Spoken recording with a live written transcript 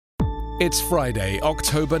It's Friday,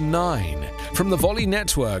 October 9. From the Volley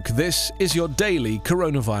Network, this is your daily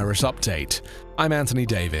coronavirus update. I'm Anthony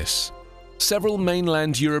Davis. Several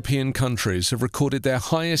mainland European countries have recorded their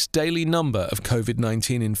highest daily number of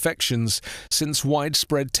COVID-19 infections since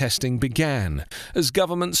widespread testing began, as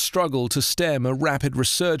governments struggle to stem a rapid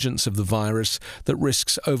resurgence of the virus that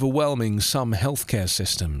risks overwhelming some healthcare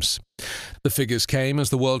systems. The figures came as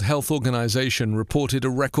the World Health Organization reported a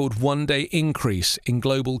record one-day increase in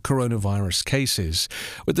global coronavirus cases,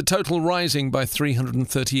 with the total rising by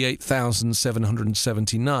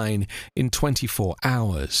 338,779 in 24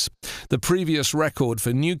 hours. The previous record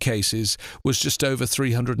for new cases was just over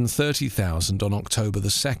 330,000 on October the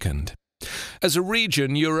 2nd. As a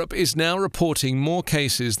region, Europe is now reporting more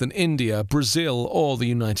cases than India, Brazil or the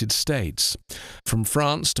United States. From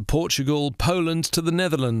France to Portugal, Poland to the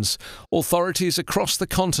Netherlands, authorities across the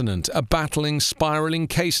continent are battling spiralling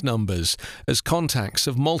case numbers as contacts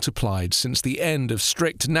have multiplied since the end of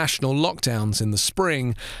strict national lockdowns in the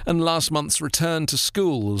spring and last month's return to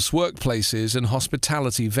schools, workplaces and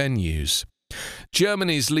hospitality venues.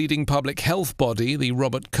 Germany's leading public health body, the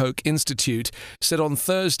Robert Koch Institute, said on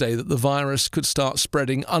Thursday that the virus could start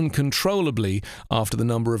spreading uncontrollably after the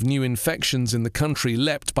number of new infections in the country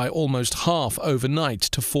leapt by almost half overnight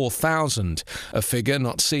to 4,000, a figure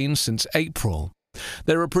not seen since April.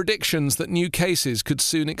 There are predictions that new cases could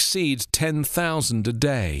soon exceed 10,000 a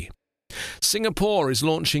day. Singapore is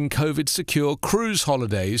launching COVID-secure cruise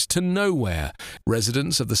holidays to nowhere.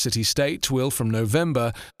 Residents of the city-state will, from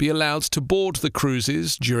November, be allowed to board the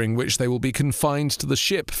cruises, during which they will be confined to the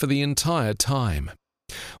ship for the entire time.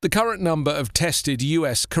 The current number of tested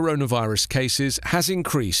US coronavirus cases has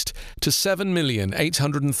increased to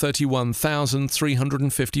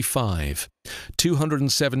 7,831,355.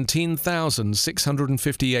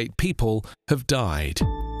 217,658 people have died.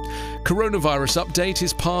 Coronavirus Update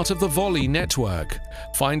is part of the Volley Network.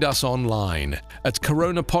 Find us online at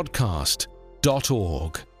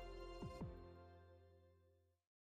coronapodcast.org.